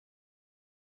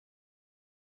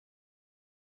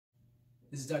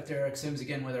This is Dr. Erik Sims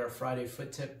again with our Friday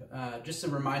foot tip. Just a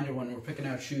reminder, when we're picking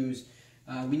out shoes,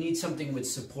 we need something with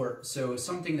support. So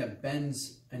something that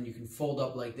bends and you can fold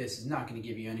up like this is not going to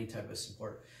give you any type of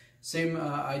support. Same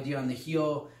idea on the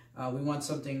heel. We want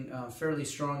something fairly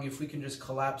strong. If we can just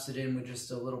collapse it in with just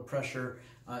a little pressure,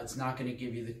 it's not going to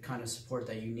give you the kind of support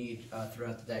that you need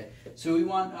throughout the day. So we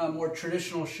want a more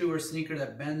traditional shoe or sneaker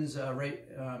that bends right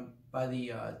by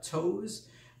the toes,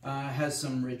 has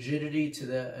some rigidity to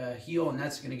the heel, and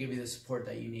that's going to give you the support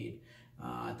that you need.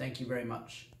 Thank you very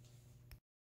much.